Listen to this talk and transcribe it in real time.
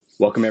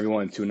Welcome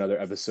everyone to another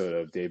episode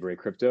of Daybreak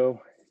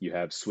Crypto. You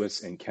have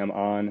Swiss and Kem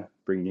on,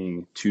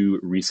 bringing two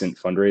recent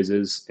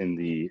fundraisers in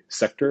the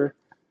sector,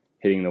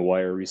 hitting the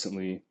wire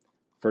recently.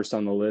 First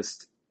on the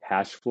list,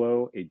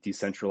 Hashflow, a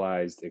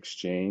decentralized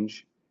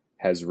exchange,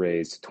 has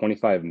raised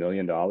 $25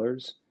 million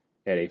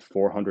at a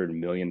 $400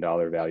 million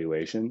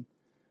valuation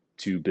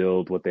to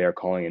build what they are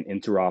calling an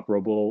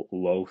interoperable,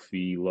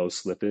 low-fee,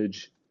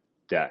 low-slippage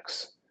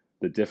DEX.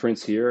 The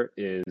difference here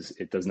is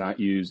it does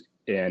not use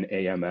an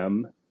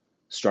AMM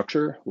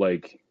structure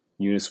like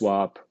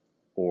Uniswap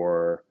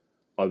or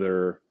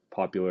other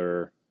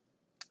popular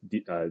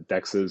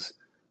DEXs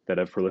that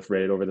have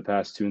proliferated over the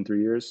past 2 and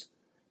 3 years.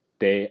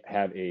 They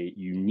have a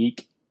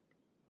unique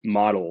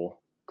model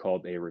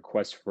called a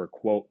request for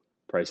quote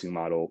pricing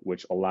model,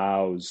 which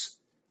allows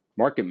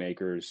market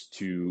makers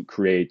to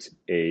create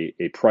a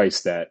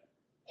price that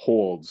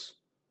holds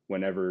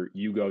whenever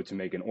you go to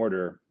make an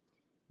order.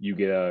 You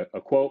get a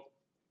quote,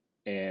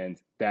 and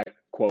that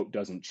quote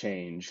doesn't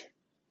change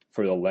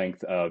for the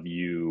length of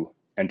you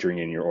entering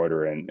in your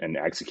order and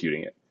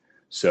executing it.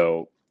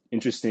 So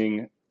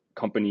interesting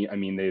company. I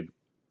mean,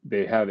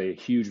 they have a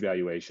huge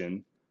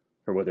valuation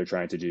for what they're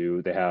trying to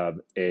do. They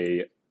have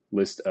a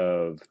list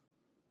of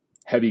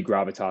heavy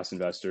gravitas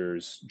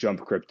investors: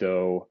 Jump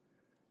Crypto,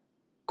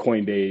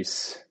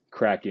 Coinbase,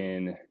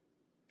 Kraken,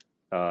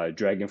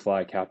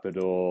 Dragonfly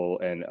Capital,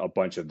 and a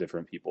bunch of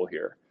different people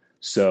here.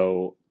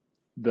 So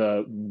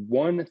the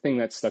one thing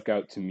that stuck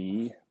out to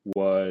me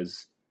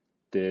was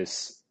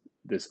this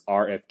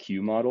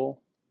RFQ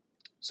model.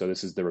 So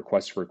this is the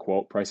request for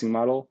quote pricing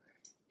model.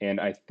 And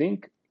I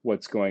think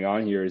what's going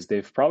on here is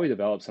they've probably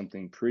developed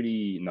something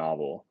pretty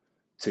novel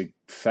to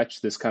fetch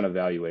this kind of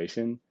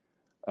valuation.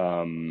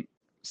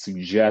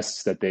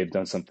 Suggests that they've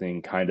done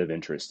something kind of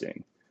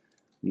interesting.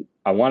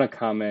 I want to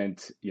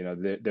comment,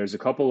 there's a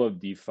couple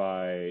of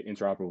DeFi,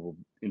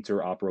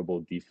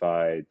 interoperable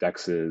DeFi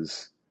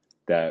DEXs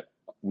that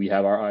we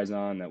have our eyes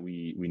on, that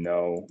we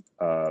know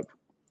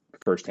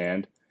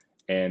firsthand.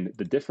 And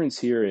the difference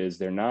here is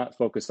they're not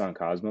focused on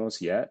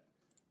Cosmos yet.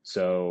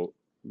 So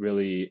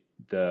really,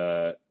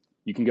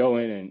 you can go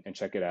in and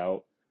check it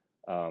out.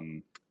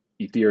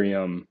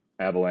 Ethereum,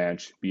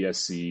 Avalanche,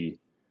 BSC.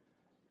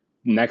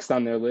 Next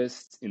on their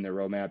list in their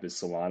roadmap is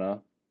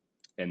Solana.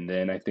 And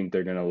then I think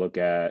they're going to look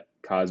at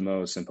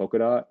Cosmos and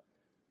Polkadot.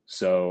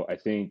 So I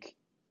think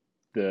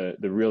the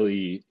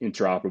really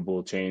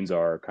interoperable chains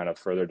are kind of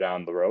further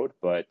down the road.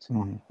 But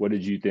What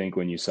did you think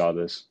when you saw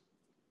this?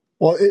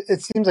 Well,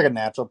 it seems like a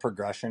natural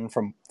progression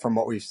from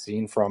what we've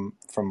seen from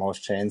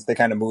most chains. They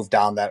kind of move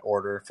down that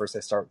order. First,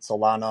 they start with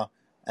Solana,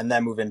 and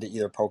then move into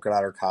either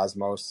Polkadot or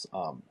Cosmos.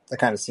 That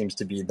kind of seems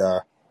to be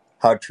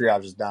how it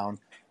triages down.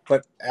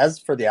 But as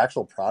for the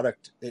actual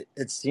product,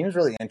 it seems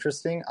really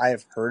interesting. I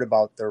have heard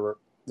about the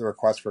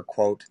request for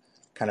quote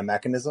kind of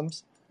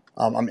mechanisms.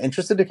 I'm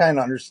interested to kind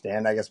of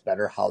understand, I guess,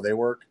 better how they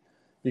work,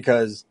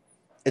 because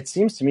it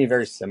seems to me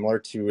very similar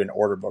to an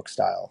order book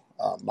style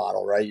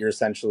model, right?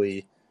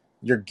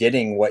 You're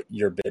getting what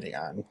you're bidding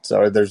on.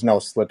 So there's no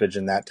slippage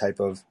in that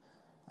type of,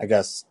 I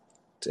guess,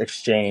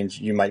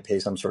 exchange. You might pay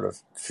some sort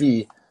of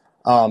fee.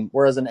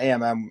 Whereas in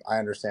AMM, I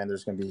understand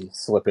there's going to be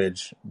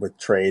slippage with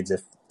trades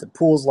if the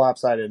pool's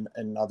lopsided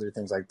and other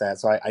things like that.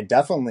 So I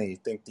definitely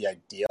think the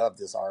idea of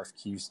this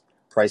RFQ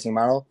pricing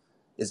model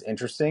is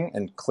interesting,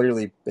 and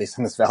clearly based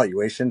on this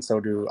valuation,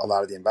 so do a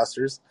lot of the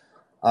investors.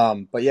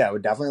 But yeah, I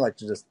would definitely like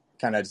to just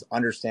kind of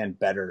understand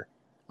better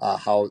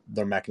how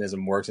their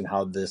mechanism works and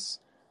how this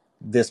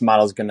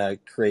model is going to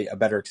create a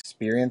better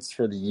experience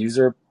for the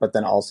user, but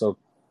then also,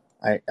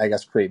 I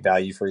guess, create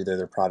value for either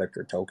their product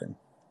or token.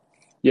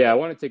 Yeah, I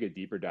want to take a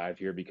deeper dive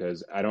here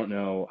because I don't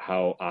know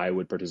how I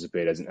would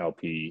participate as an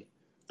LP,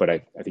 but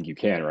I think you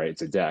can, right?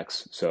 It's a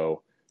DEX,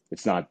 so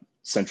it's not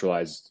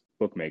centralized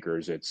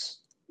bookmakers. It's,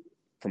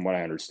 from what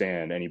I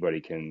understand,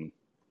 anybody can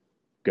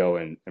go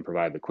and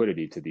provide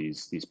liquidity to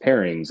these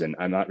pairings, and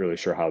I'm not really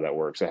sure how that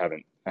works. I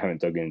haven't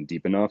dug in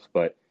deep enough,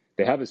 but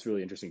they have this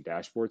really interesting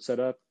dashboard set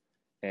up,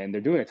 and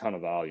they're doing a ton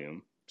of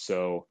volume.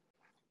 So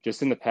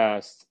just in the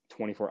past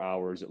 24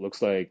 hours, it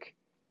looks like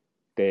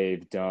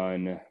they've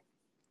done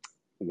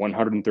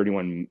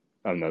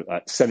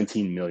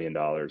 $17 million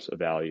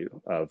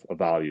of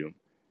volume.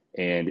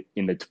 And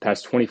in the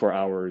past 24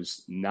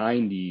 hours,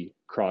 90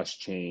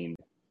 cross-chain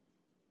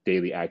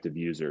daily active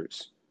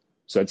users.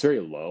 So it's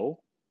very low,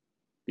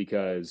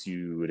 because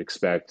you would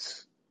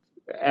expect,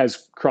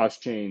 as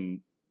cross-chain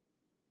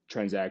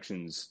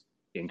transactions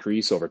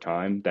increase over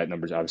time, that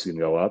number's obviously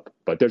going to go up.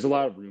 But there's a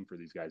lot of room for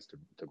these guys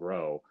to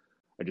grow.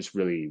 I just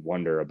really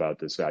wonder about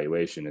this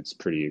valuation. It's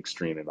pretty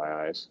extreme in my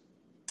eyes.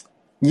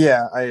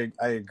 Yeah, I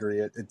agree.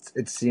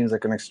 It seems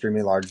like an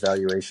extremely large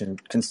valuation,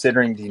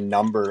 considering the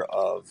number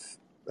of,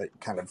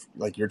 kind of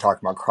like you're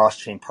talking about,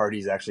 cross-chain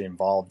parties actually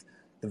involved.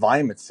 The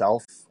volume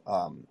itself,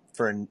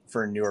 for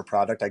a newer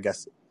product, I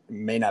guess,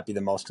 may not be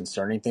the most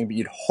concerning thing, but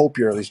you'd hope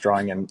you're at least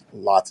drawing in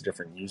lots of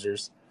different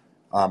users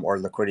or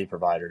liquidity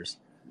providers.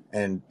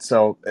 And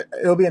so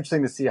it'll be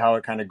interesting to see how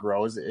it kind of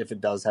grows, if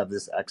it does have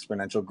this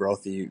exponential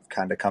growth that you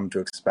kind of come to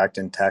expect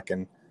in tech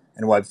and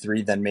and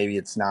Web3, then maybe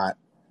it's not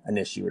an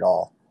issue at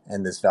all.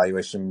 And this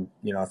valuation,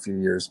 a few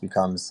years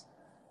becomes,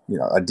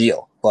 a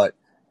deal. But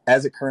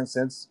as it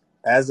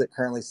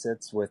currently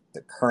sits with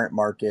the current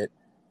market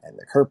and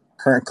the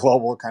current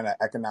global kind of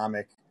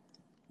economic,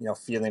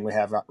 feeling we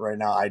have right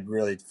now, I'd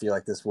really feel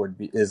like this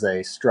is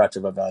a stretch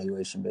of a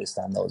valuation based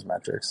on those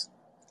metrics.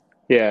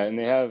 Yeah, and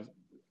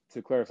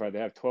to clarify, they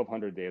have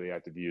 1,200 daily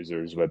active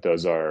users, but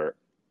those are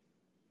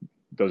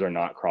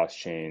not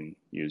cross-chain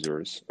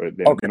users. Or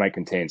they might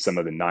contain some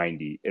of the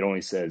 90. It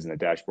only says in the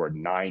dashboard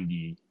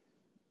 90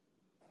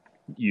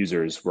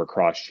 users were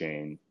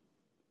cross-chain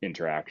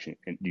interaction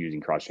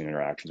using cross-chain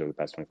interactions over the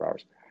past 24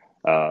 hours.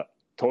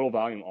 Total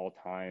volume all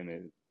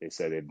time, they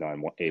said they've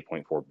done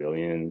 8.4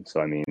 billion.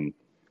 So I mean,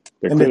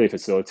 they're clearly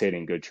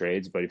facilitating good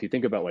trades. But if you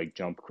think about like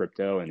Jump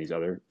Crypto and these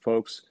other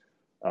folks,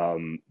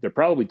 they're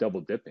probably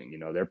double dipping.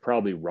 They're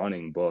probably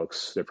running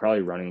books. They're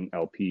probably running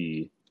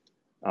LP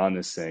on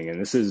this thing. And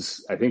this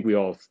is, I think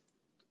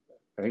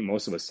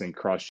most of us think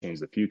cross-chain is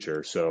the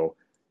future. So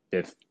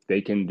if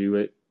they can do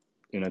it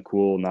in a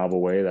cool, novel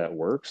way that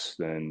works,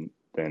 then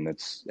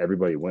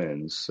everybody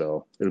wins.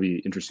 So it'll be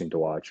interesting to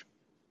watch.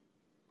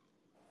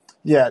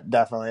 Yeah,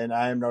 definitely. And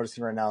I am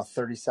noticing right now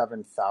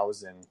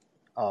 37,000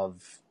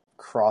 of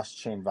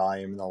cross-chain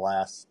volume in the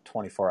last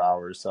 24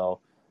 hours. So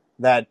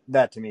that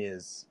to me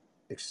is,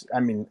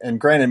 and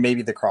granted,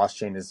 maybe the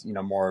cross-chain is,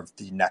 more of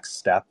the next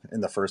step.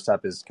 And the first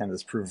step is kind of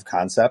this proof of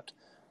concept.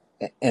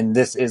 And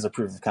this is a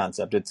proof of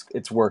concept.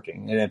 It's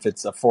working. And if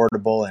it's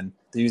affordable and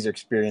the user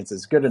experience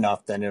is good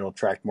enough, then it'll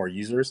attract more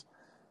users.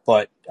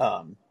 But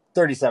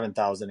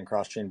 37,000 in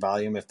cross-chain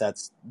volume, if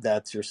that's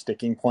your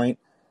sticking point,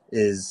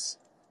 is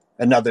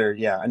another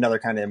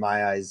kind of, in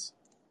my eyes,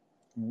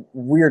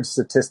 weird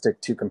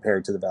statistic to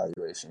compare to the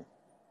valuation.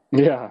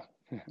 Yeah,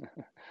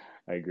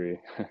 I agree.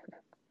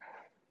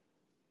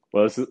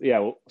 Well, so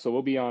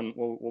we'll be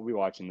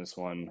watching this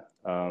one.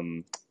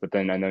 But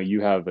then I know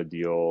you have a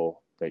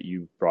deal that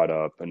you brought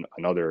up, and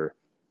another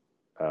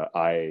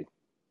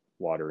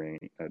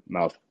eye-watering,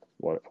 mouth,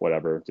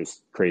 whatever,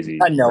 just crazy.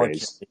 I know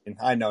raise. what you mean.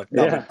 I know.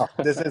 Yeah.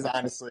 This is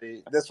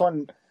honestly, this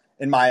one,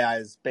 in my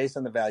eyes, based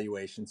on the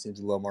valuation, seems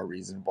a little more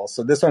reasonable.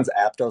 So this one's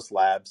Aptos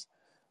Labs.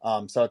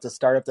 So it's a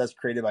startup that's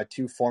created by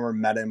two former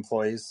Meta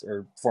employees,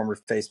 or former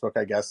Facebook,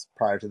 I guess,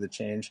 prior to the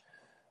change.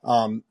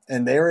 And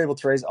they were able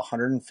to raise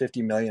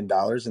 $150 million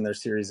in their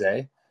Series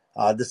A.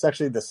 This is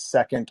actually the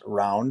second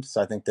round.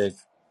 So I think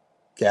they've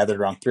gathered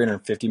around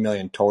 350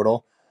 million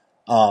total.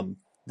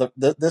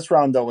 This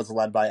round, though, was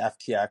led by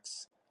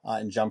FTX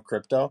and Jump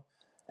Crypto.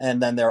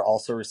 And then they're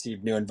also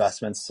received new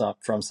investments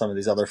from some of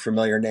these other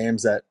familiar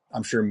names that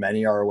I'm sure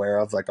many are aware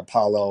of, like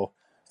Apollo,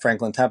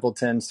 Franklin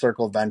Templeton,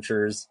 Circle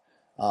Ventures.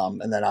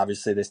 And then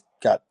obviously they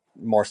got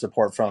more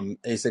support from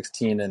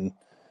A16 and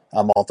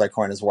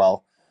Multicoin as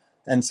well.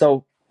 And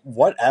so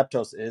what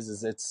Aptos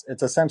is it's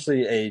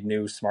essentially a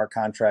new smart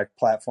contract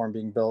platform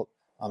being built.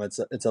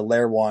 It's a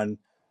layer one,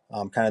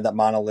 kind of that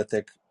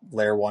monolithic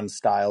layer one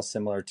style,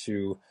 similar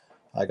to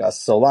like a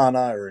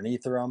Solana or an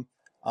Ethereum.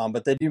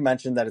 But they do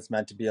mention that it's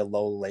meant to be a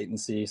low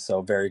latency,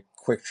 so very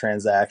quick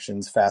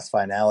transactions, fast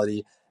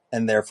finality,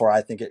 and therefore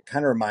I think it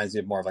kind of reminds me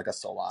of more of like a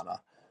Solana.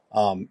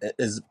 It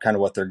is kind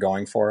of what they're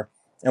going for.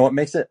 And what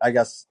makes it, I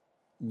guess,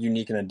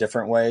 unique in a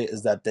different way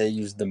is that they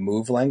use the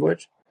Move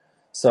language.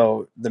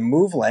 So the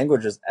Move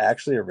language is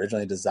actually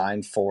originally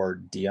designed for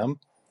Diem,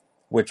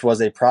 which was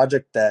a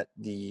project that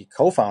the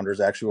co-founders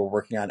actually were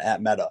working on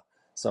at Meta.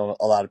 So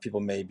a lot of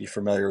people may be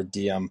familiar with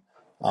Diem,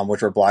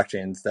 which are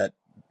blockchains that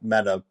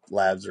Meta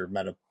Labs, or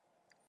Meta,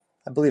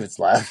 I believe it's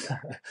Labs,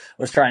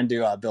 was trying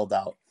to build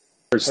out.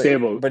 But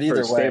either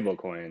way, stable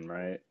coin,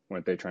 right?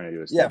 Weren't they trying to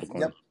do a stable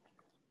coin?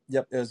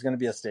 Yep. It was going to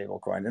be a stable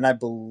coin. And I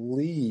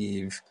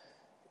believe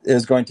it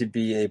was going to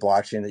be a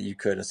blockchain that you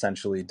could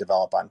essentially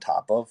develop on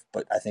top of.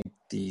 But I think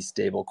the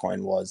stable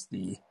coin was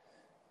the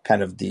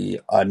kind of the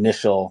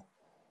initial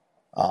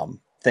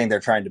thing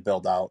they're trying to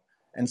build out.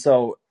 And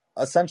so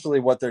essentially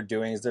what they're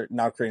doing is they're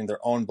now creating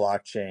their own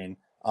blockchain,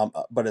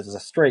 but it's a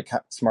straight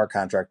smart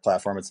contract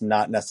platform. It's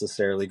not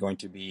necessarily going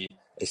to be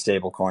a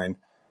stable coin.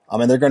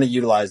 And they're going to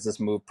utilize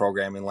this Move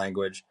programming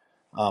language.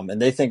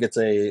 And they think it's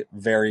a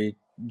very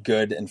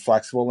good and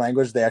flexible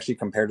language. They actually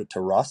compared it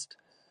to Rust,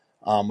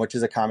 which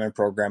is a common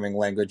programming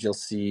language you'll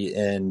see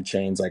in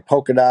chains like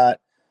Polkadot,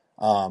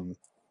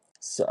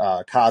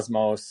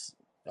 Cosmos.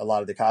 A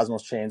lot of the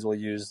Cosmos chains will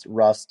use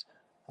Rust,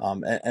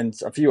 and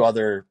a few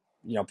other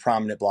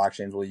prominent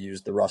blockchains will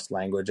use the Rust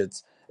language.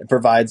 It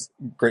provides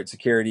great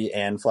security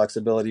and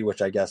flexibility,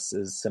 which I guess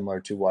is similar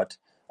to what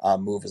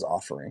Move is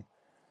offering.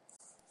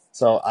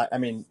 So I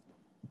mean,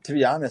 to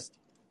be honest,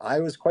 I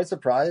was quite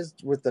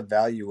surprised with the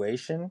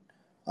valuation,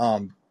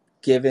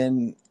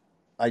 given,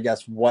 I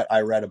guess, what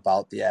I read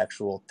about the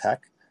actual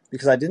tech,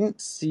 because I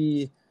didn't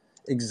see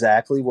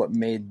exactly what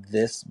made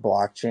this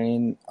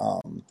blockchain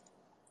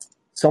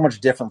so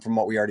much different from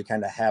what we already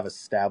kind of have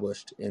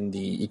established in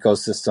the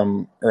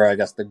ecosystem, or I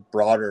guess the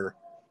broader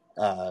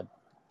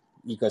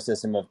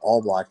ecosystem of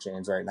all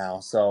blockchains right now.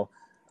 So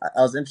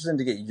I was interested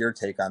to get your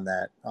take on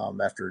that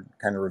after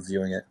kind of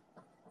reviewing it.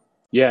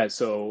 Yeah,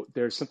 so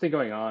there's something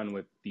going on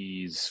with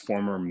these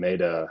former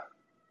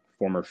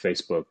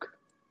Facebook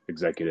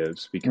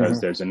executives, because Hmm.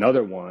 there's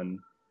another one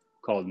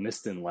called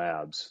Miston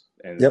Labs,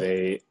 and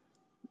Yep.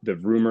 the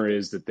rumor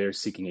is that they're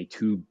seeking a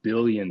 $2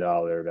 billion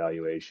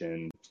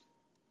valuation,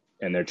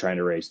 and they're trying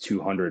to raise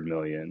 200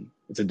 million.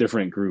 It's a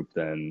different group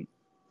than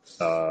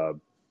uh,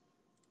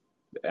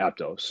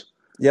 Aptos.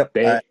 Yep.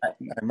 They I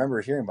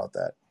remember hearing about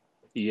that.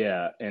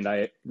 Yeah, and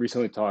I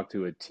recently talked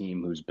to a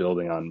team who's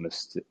building on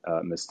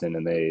Miston,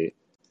 and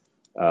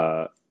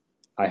uh,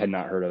 I had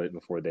not heard of it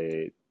before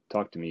they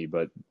talked to me,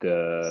 but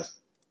the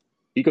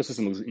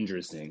ecosystem was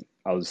interesting,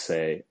 I'll just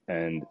say.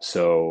 And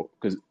so,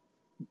 because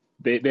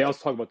they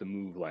also talk about the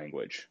Move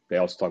language, they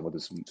also talk about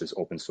this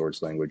open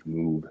source language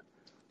Move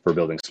for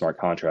building smart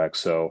contracts.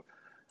 So,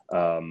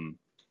 um,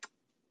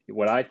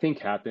 what I think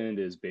happened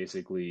is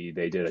basically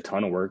they did a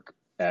ton of work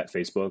at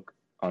Facebook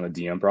on the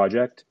DM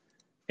project,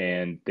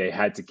 and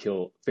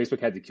Facebook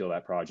had to kill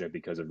that project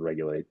because of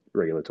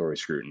regulatory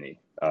scrutiny.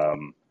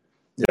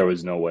 Yep. There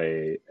was no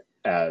way,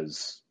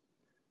 as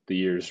the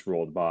years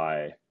rolled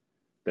by,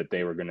 that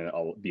they were going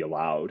to be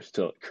allowed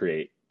to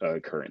create a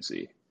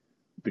currency.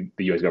 The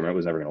U.S. government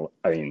was never going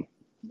to,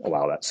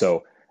 allow that.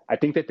 So I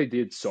think that they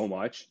did so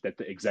much that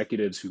the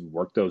executives who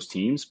worked those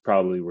teams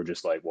probably were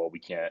just like, well, we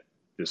can't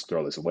just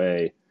throw this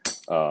away.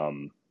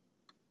 Um,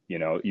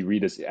 you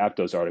read this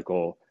Aptos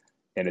article,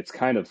 and it's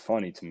kind of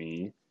funny to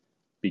me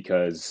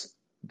because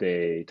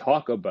they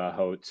talk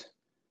about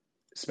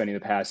spending the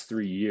past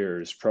 3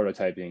 years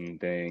prototyping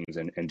things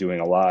and doing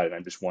a lot. And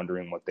I'm just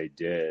wondering what they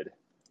did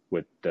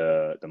with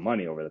the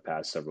money over the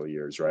past several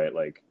years, right?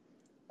 Like,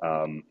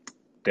 um,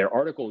 their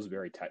article is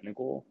very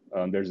technical.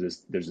 There's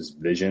this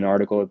vision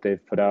article that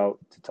they've put out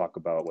to talk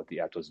about what the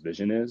Aptos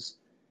vision is.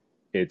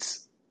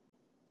 It's,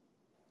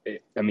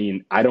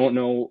 I don't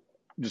know,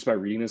 just by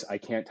reading this, I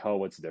can't tell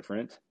what's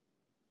different.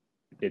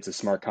 It's a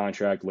smart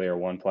contract layer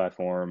one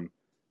platform.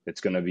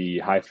 It's going to be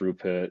high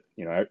throughput.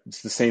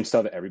 It's the same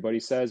stuff that everybody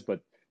says, but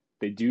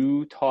they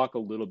do talk a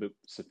little bit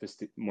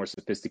more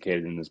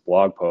sophisticated in this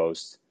blog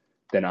post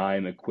than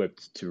I'm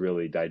equipped to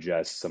really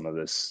digest some of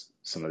this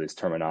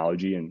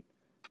terminology. And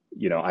I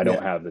Yeah.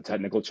 don't have the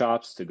technical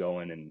chops to go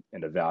in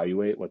and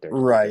evaluate what they're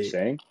Right.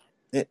 saying.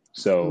 It,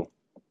 So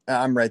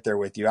I'm right there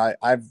with you.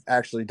 I've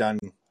actually done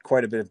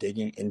quite a bit of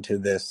digging into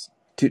this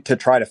to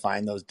try to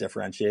find those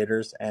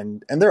differentiators,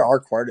 and there are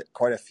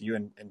quite a few.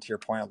 And to your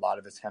point, a lot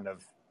of it's kind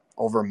of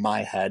over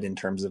my head in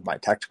terms of my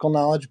technical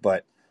knowledge.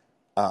 But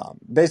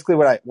basically,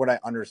 what I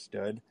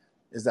understood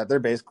is that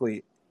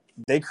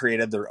they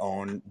created their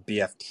own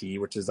BFT,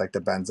 which is like the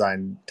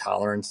benzyne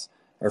tolerance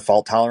or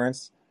fault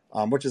tolerance,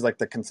 which is like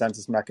the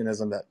consensus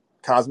mechanism that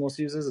Cosmos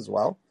uses as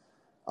well.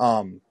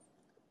 Um,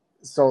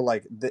 so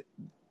like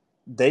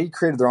they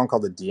created their own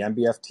called the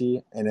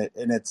DMBFT, and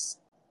it's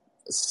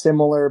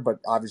similar, but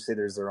obviously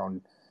there's their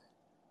own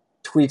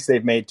tweaks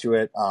they've made to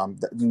it.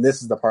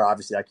 This is the part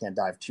obviously I can't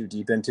dive too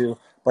deep into,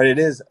 but it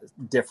is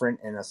different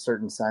in a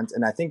certain sense.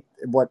 And I think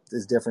what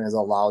is different is it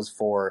allows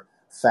for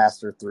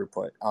faster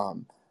throughput.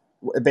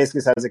 It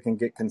basically says it can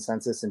get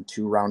consensus in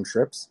 2 round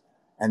trips,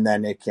 and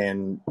then it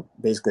can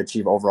basically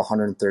achieve over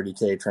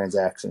 130K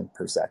transaction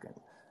per second.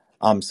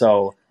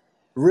 So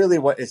really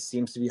what it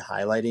seems to be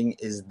highlighting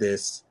is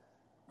this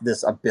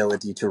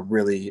ability to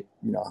really,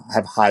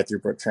 have high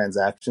throughput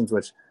transactions,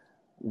 which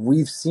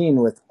we've seen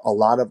with a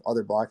lot of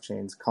other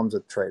blockchains comes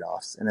with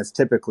trade-offs, and it's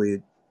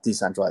typically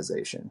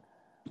decentralization.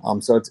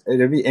 So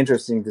it'd be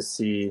interesting to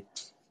see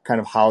kind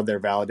of how their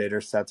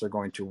validator sets are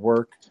going to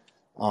work,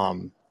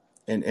 and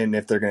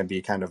if they're going to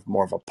be kind of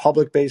more of a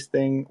public-based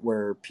thing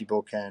where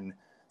people can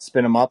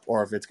spin them up,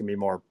 or if it's going to be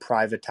more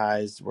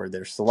privatized where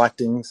they're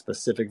selecting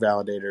specific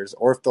validators,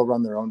 or if they'll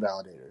run their own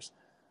validators.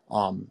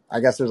 I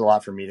guess there's a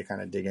lot for me to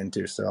kind of dig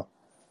into. So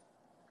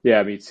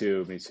yeah, me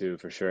too,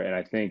 for sure. And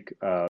I think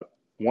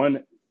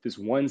one this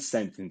one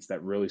sentence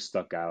that really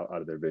stuck out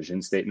of their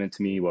vision statement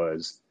to me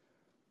was,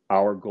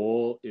 our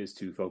goal is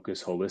to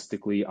focus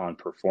holistically on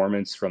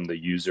performance from the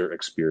user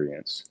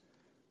experience.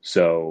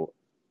 So,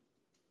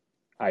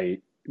 I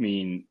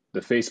the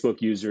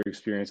Facebook user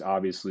experience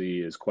obviously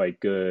is quite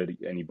good.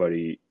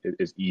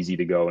 It's easy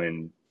to go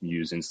and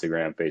use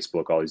Instagram,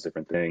 Facebook, all these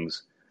different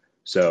things.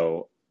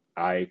 So,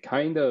 I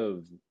kind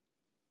of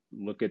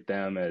look at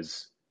them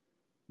as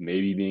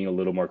maybe being a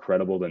little more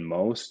credible than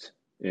most.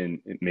 And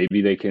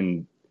maybe they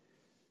can,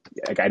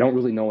 like, I don't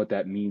really know what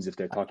that means if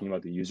they're talking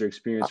about the user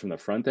experience from the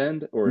front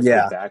end or if they're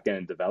yeah, back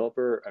end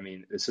developer. I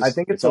think It's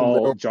it's a all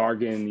little,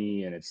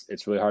 jargony, and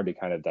it's really hard to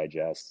kind of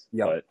digest.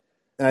 yep. But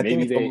And I think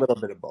maybe it's a they little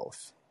bit of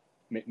both.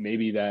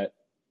 maybe that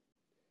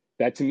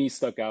to me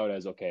stuck out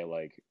as, okay,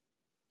 like,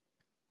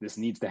 this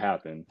needs to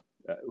happen.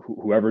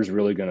 Whoever's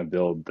really going to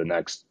build the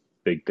next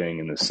big thing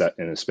in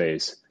the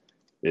space,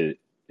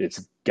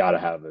 it's got to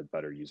have a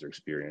better user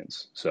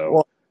experience. So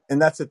Well,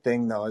 and that's the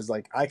thing though, is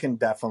like I can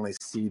definitely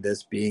see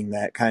this being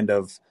that kind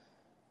of,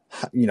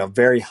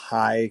 very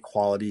high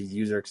quality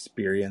user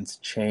experience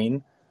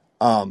chain,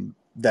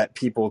 that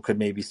people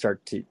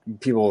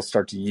will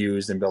start to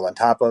use and build on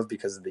top of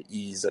because of the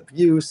ease of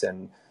use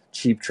and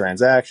cheap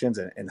transactions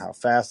and how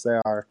fast they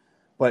are.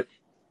 But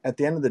at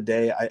the end of the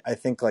day, I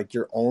think like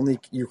you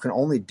can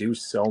only do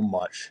so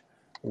much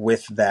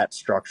with that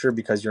structure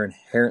because you're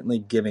inherently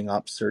giving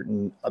up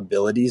certain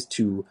abilities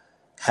to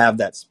have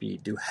that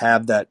speed, to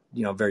have that,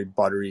 very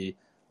buttery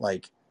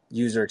like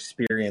user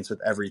experience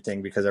with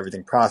everything because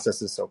everything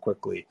processes so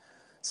quickly.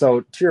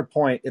 So to your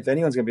point, if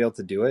anyone's going to be able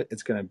to do it,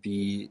 it's going to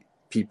be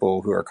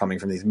people who are coming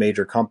from these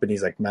major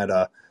companies like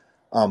Meta,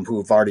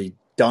 who have already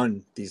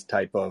done these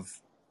type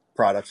of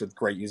products with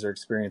great user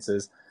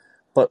experiences.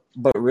 But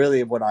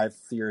really what I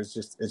fear is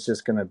it's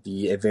just going to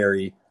be a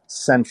very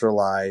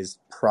centralized,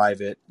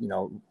 private,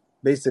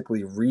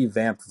 basically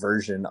revamped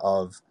version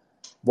of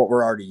what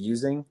we're already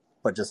using,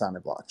 but just on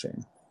a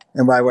blockchain.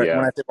 And when I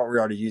Yeah. say what we're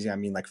already using, I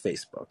mean like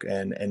Facebook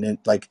and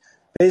like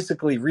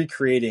basically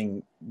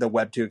recreating the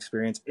Web2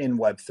 experience in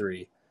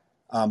Web3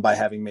 by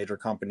having major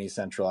companies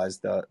centralize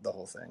the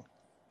whole thing.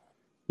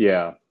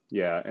 Yeah.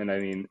 Yeah. And I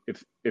mean,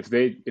 if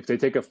they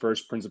take a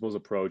first principles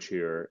approach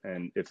here,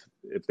 and if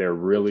they're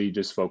really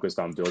just focused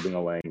on building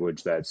a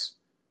language that's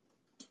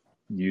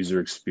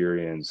user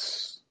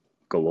experience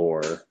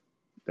galore,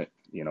 that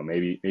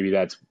maybe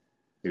that's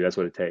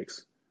what it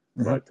takes.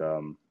 Mm-hmm. But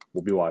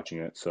we'll be watching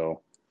it.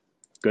 So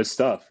good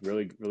stuff.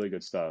 Really, really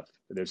good stuff.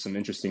 There's some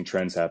interesting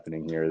trends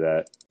happening here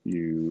that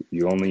you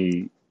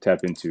only tap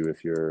into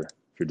if you're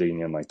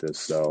digging in like this.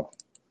 So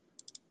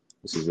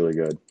this is really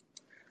good.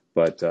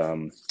 But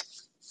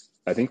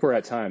I think we're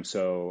at time.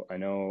 So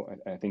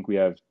I think we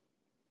have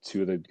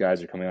two of the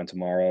guys are coming on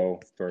tomorrow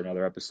for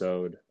another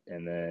episode,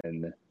 and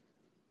then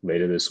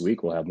later this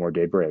week we'll have more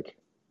Daybreak.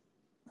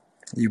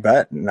 You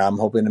bet. And I'm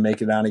hoping to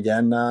make it on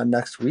again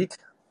next week.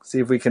 See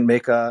if we can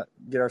get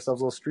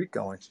ourselves a little streak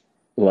going.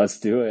 Let's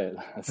do it.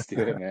 Let's do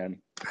it, man.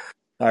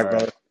 All right, All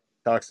brother. right.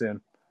 Talk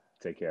soon.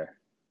 Take care.